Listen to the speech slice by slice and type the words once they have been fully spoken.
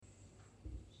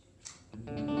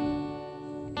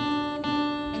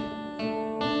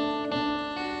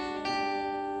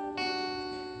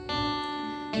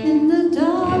In the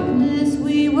darkness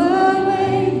we were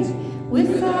waiting,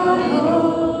 without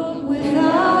hope,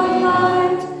 without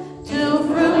light, till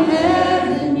from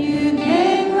heaven you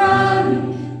came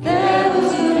running. There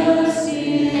was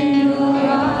mercy in your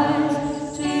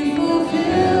eyes, to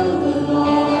fulfill the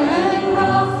law and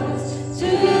prophets. To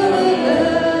the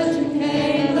virgin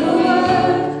came the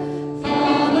word,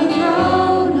 from the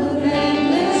throne of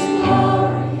endless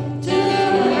glory, to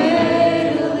the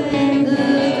cradle in the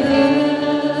dirt.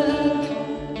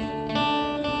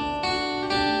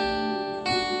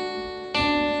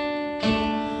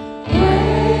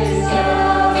 Praise the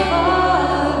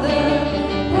Father,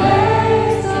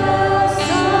 praise the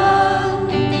Son,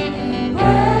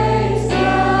 praise the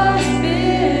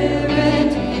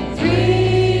Spirit,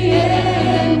 three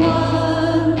in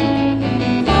one.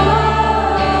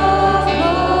 God of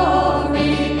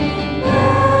glory,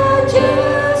 majesty,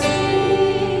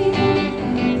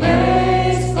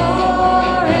 praise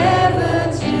forever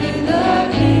to the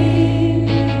King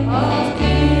of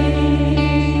Kings.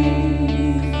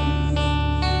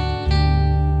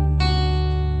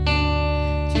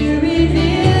 To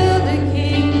reveal the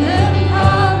kingdom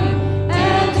coming,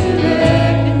 and to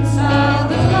reconcile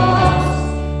the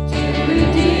lost, to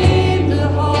redeem the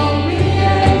whole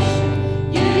creation.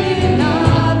 You did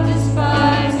not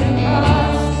despise the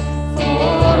cross,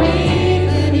 for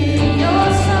even in your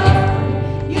suffering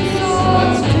you saw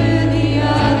to the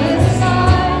other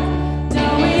side,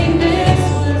 knowing this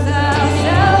was our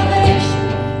salvation.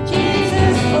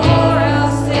 Jesus, for our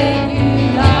sake you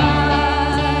died.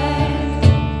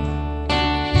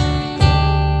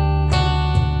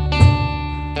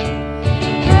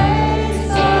 Praise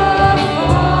the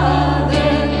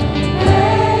Father,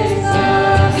 praise the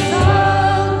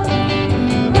Son,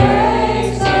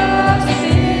 praise the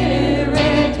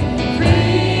Spirit,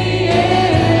 three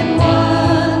in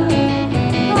one.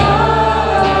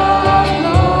 God of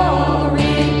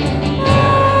glory,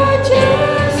 majesty,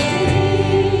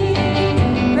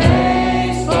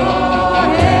 praise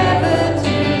forever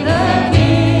to the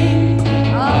King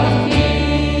of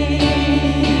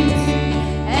Kings.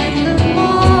 And the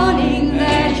morning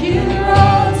that you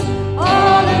rose,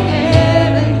 all of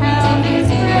heaven held its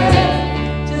breath,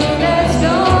 till that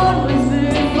stone was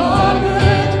moved for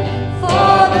good,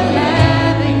 for the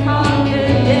Lamb had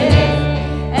conquered death.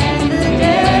 And the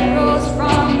dead rose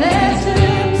from their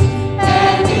tombs,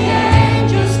 and the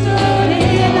angels stood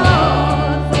in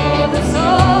awe, for the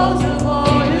souls of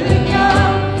all who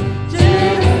come to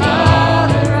the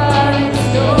Father are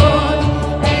restored.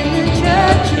 And the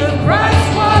Church of Christ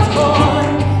was born,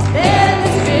 then the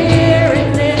Spirit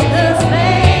lit the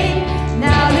flame.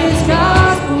 Now this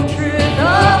gospel truth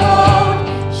of old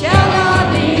shall not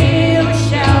kneel,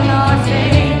 shall not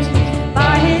faint.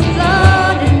 By His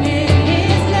blood and in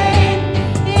His name,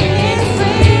 in His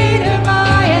freedom I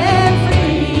am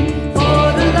free. For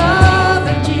the love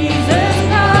of Jesus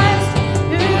Christ,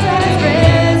 who has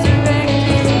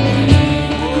resurrected me.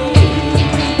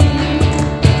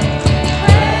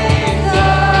 Praise the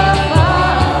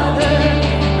Father,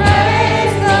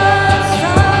 praise the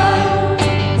Son,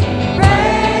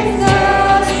 praise the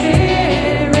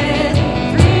Spirit,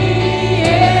 three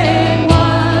in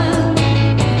one.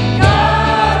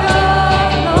 God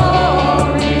of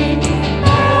glory,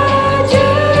 majesty,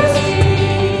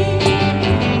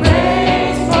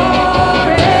 praise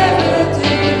forever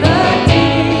to the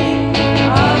King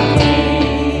of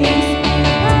Kings.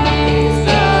 Praise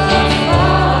the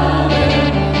Father,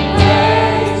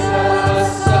 praise the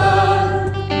Son,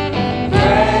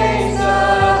 praise the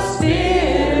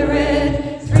Spirit,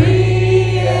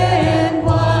 three in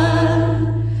one.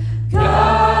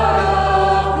 God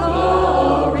of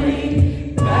glory,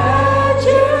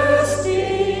 majesty,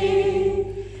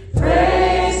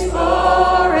 praise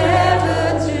forever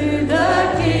to the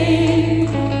King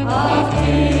of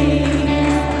Kings.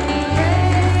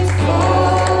 Praise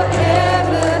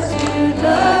forever to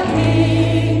the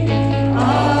King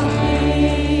of Kings.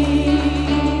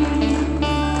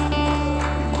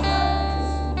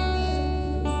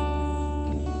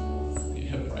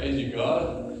 Yeah, praise you, God.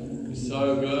 You're so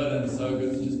good, and so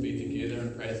good to just be together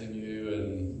and praising you.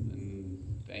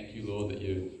 And thank you, Lord, that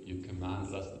you've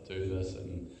commanded us to do this.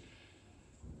 And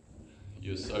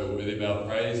you're so worthy of our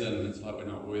praise, and it's like we're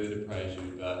not worthy to praise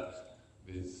you, but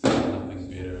there's nothing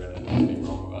better, and it would be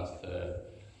wrong of us to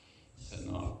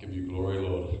not give you glory,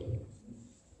 Lord.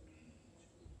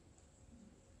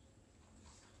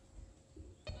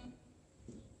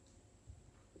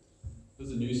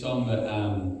 There's a new song that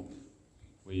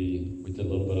we did a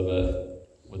little bit of it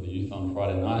with the youth youth on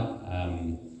Friday night.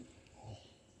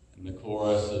 And the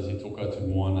chorus is He toka tu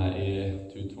moana e,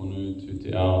 tu tonu, tu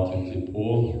te ao, tu te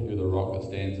pō, you're the rock that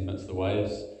stands amidst the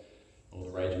waves, or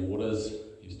the raging waters.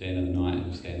 You stand in the night and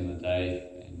you stand in the day.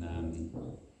 And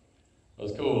it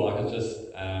was cool, like it's just,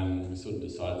 we sort of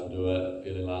decided to do it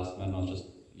fairly last minute. I was just,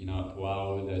 at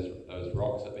Puao, there's those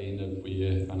rocks at the end of where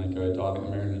you're going to go diving at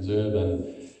Marion Reserve, and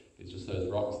there's just those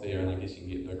rocks there, and I guess you can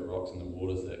get bigger rocks in the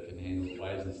waters that can handle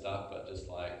waves and stuff, but just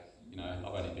like, I've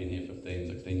only been here 15,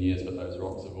 16 years, but those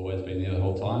rocks have always been there the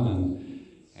whole time,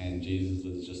 and Jesus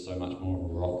is just so much more of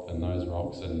a rock than those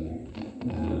rocks, and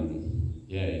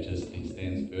he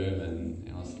stands firm,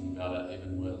 and I was thinking about it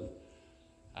even with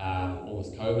all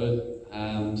this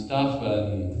COVID stuff,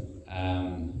 and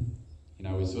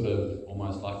we sort of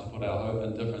almost like to put our hope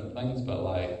in different things, but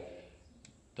like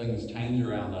things change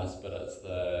around us, but it's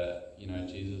the,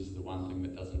 Jesus is the one thing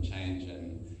that doesn't change,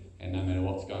 and no matter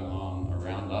what's going on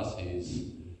around us,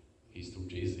 he's still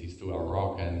Jesus, he's still our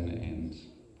rock, and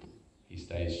he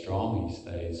stays strong, he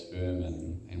stays firm,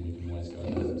 and we can always go to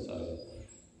him. So,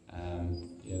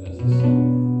 there's a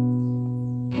song.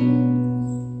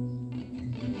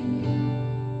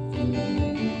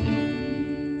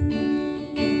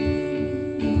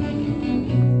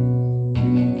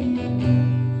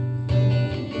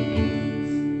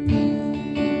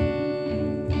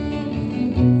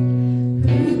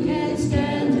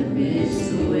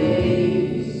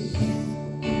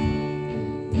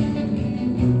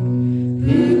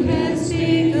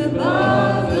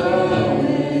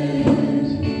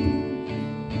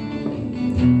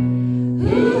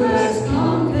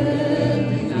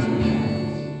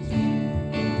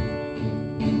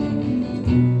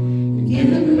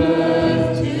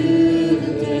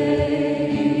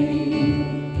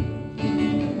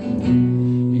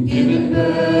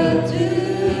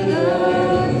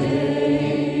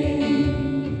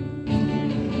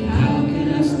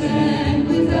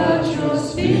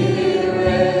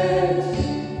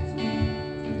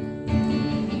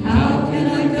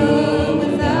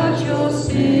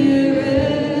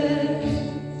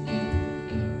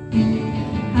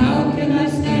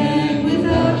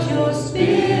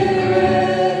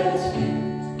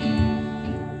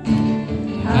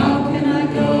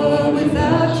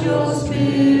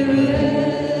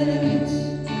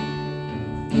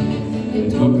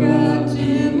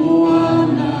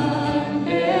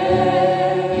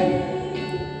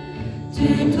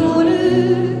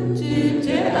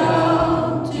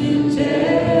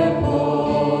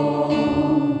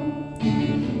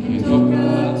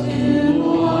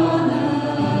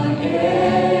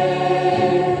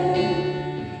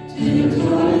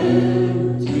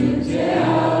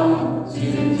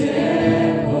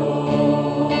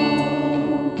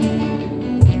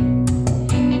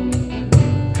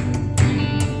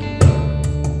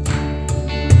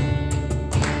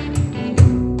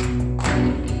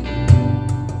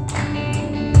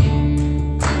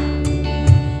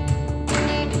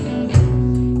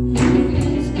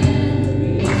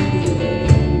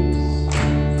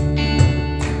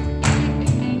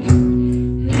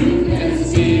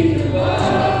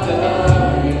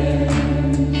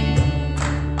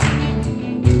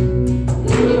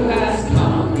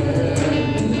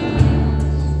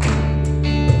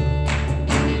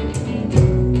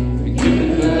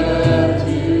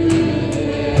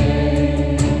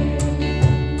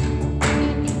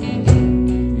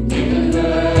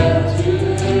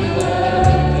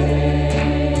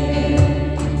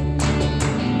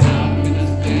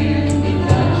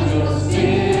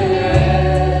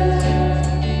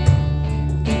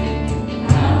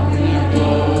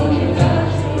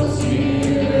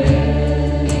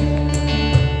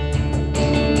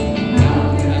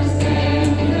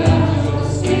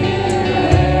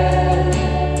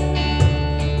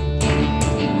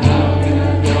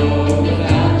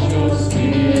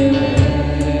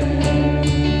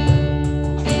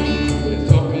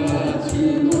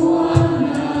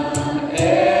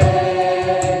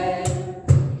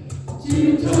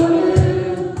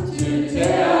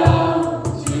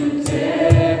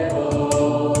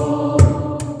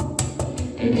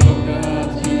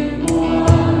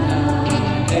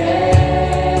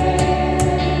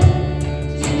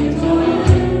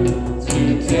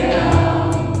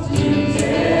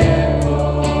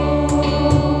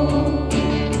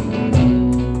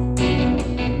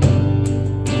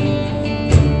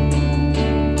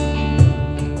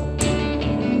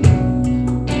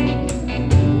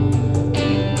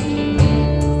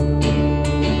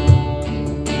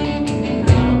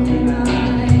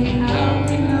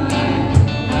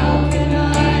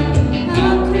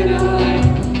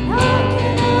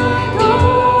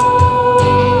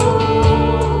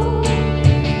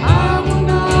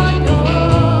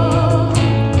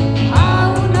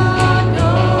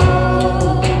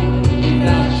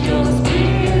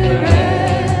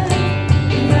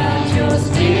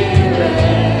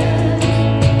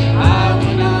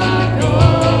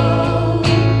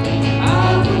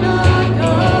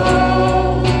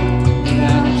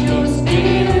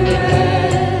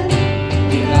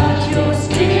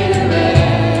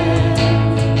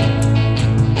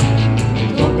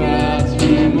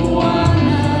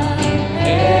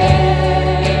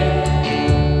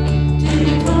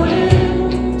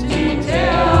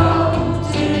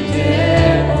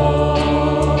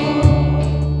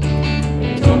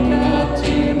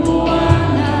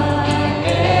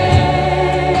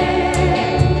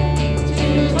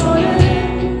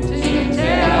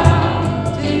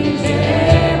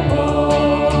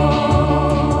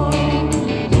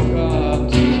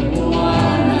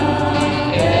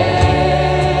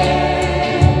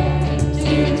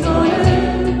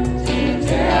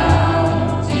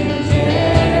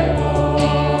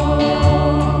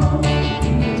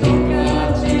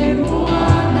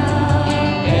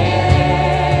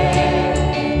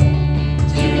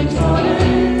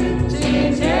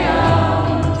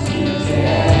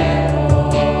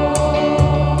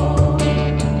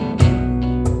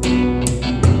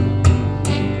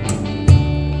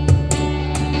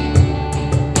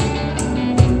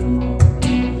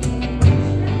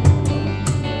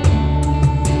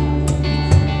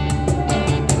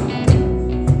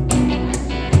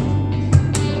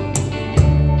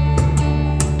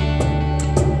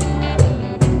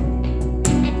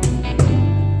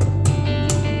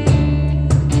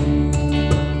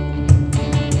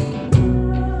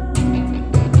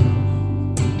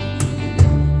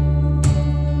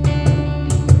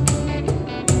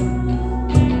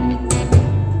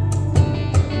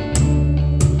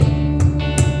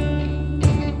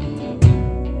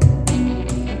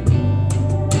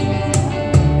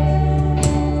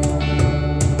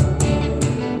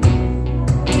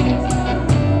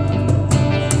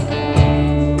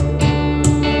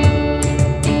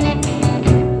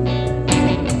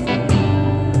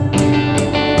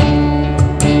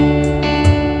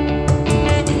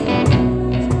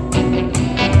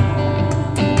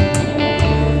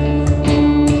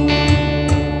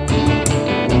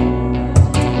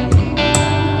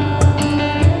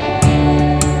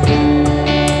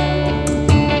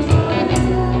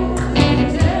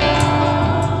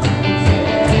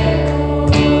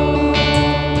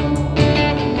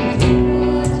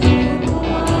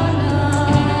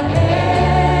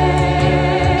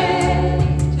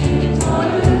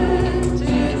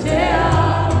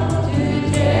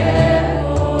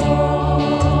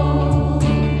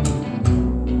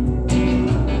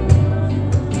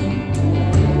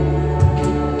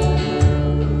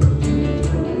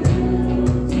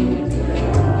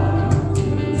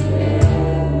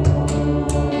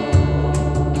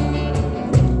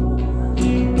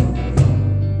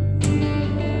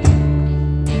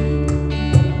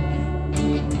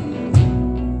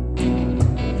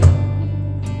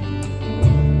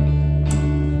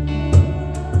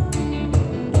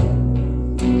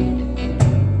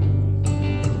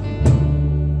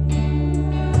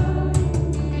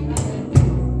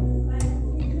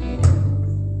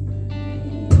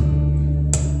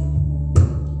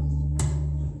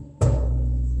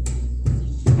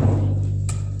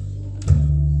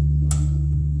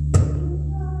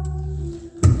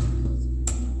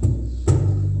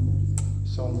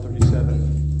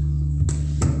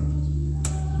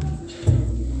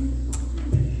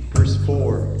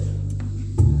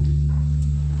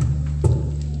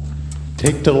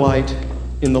 Take delight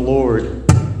in the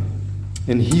Lord,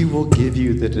 and he will give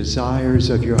you the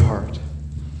desires of your heart.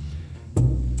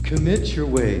 Commit your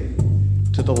way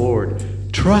to the Lord.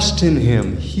 Trust in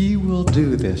him. He will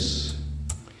do this.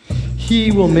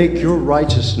 He will make your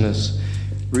righteous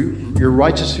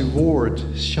reward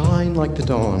shine like the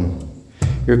dawn,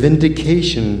 your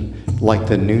vindication like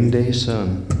the noonday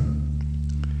sun.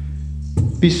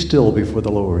 Be still before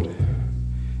the Lord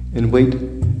and wait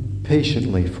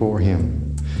patiently for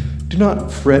him. Do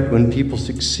not fret when people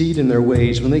succeed in their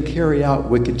ways, when they carry out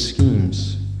wicked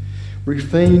schemes.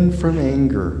 Refrain from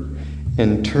anger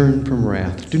and turn from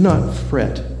wrath. Do not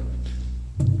fret.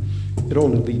 It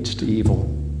only leads to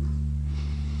evil.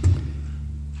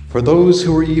 For those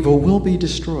who are evil will be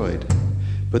destroyed,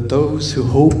 but those who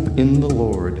hope in the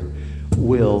Lord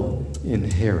will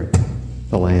inherit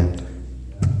the land.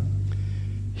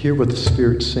 Hear what the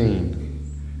Spirit's saying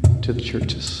to the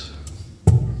churches.